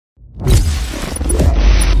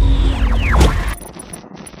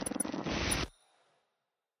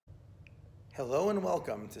Hello and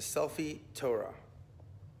welcome to Selfie Torah.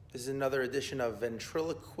 This is another edition of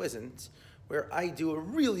Ventriloquism, where I do a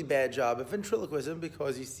really bad job of ventriloquism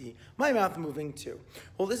because you see my mouth moving too.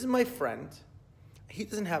 Well, this is my friend. He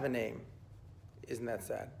doesn't have a name. Isn't that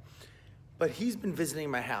sad? But he's been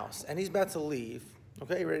visiting my house and he's about to leave.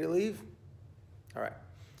 Okay, you ready to leave? All right.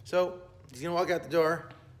 So he's gonna walk out the door.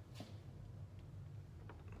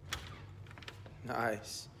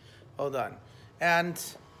 Nice. Well done. And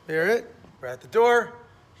there it. We're at the door.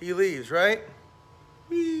 He leaves, right?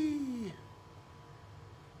 Whee!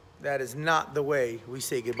 That is not the way we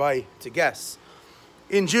say goodbye to guests.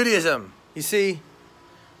 In Judaism, you see,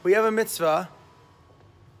 we have a mitzvah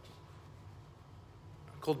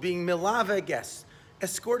called being milave guests,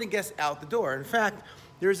 escorting guests out the door. In fact,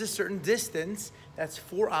 there's a certain distance that's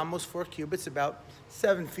almost 4 cubits, about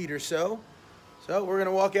 7 feet or so. So we're gonna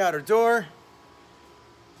walk out our door.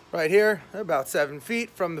 Right here, about 7 feet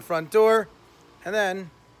from the front door, and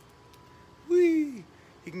then, whee,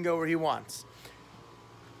 he can go where he wants.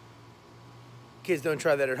 Kids, don't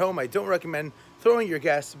try that at home. I don't recommend throwing your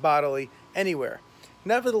guests bodily anywhere.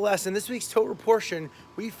 Nevertheless, in this week's Torah portion,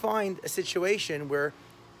 we find a situation where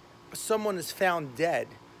someone is found dead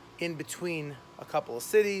in between a couple of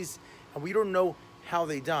cities, and we don't know how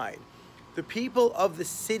they died. The people of the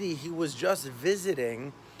city he was just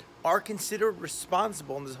visiting are considered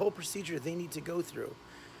responsible in this whole procedure they need to go through.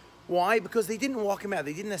 Why? Because they didn't walk him out.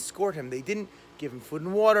 They didn't escort him. They didn't give him food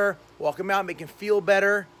and water, walk him out, make him feel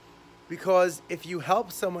better. Because if you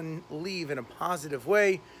help someone leave in a positive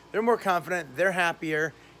way, they're more confident, they're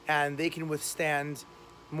happier, and they can withstand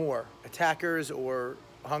more attackers or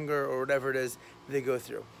hunger or whatever it is they go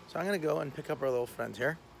through. So I'm gonna go and pick up our little friend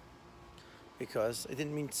here because I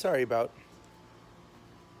didn't mean sorry about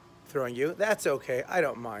throwing you. That's okay, I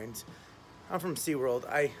don't mind. I'm from SeaWorld.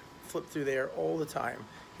 I flip through there all the time.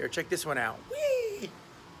 Here, check this one out. Whee!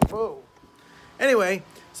 Whoa. Anyway,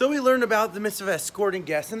 so we learned about the mitzvah of escorting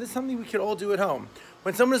guests, and it's something we could all do at home.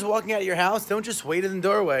 When someone is walking out of your house, don't just wait in the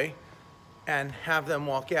doorway and have them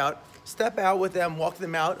walk out. Step out with them, walk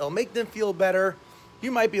them out. It'll make them feel better.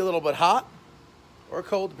 You might be a little bit hot or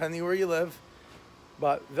cold, depending where you live,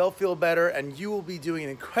 but they'll feel better, and you will be doing an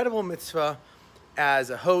incredible mitzvah as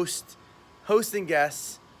a host, hosting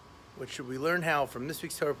guests, which we learn how from this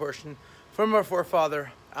week's Torah portion, from our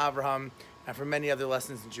forefather, Abraham, and from many other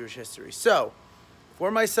lessons in Jewish history. So,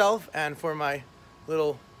 for myself and for my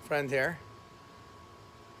little friend here,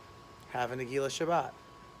 have a Nagila Shabbat.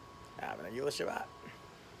 Have a Nagila Shabbat.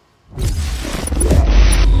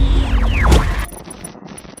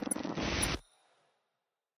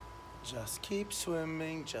 Just keep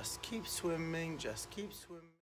swimming, just keep swimming, just keep swimming.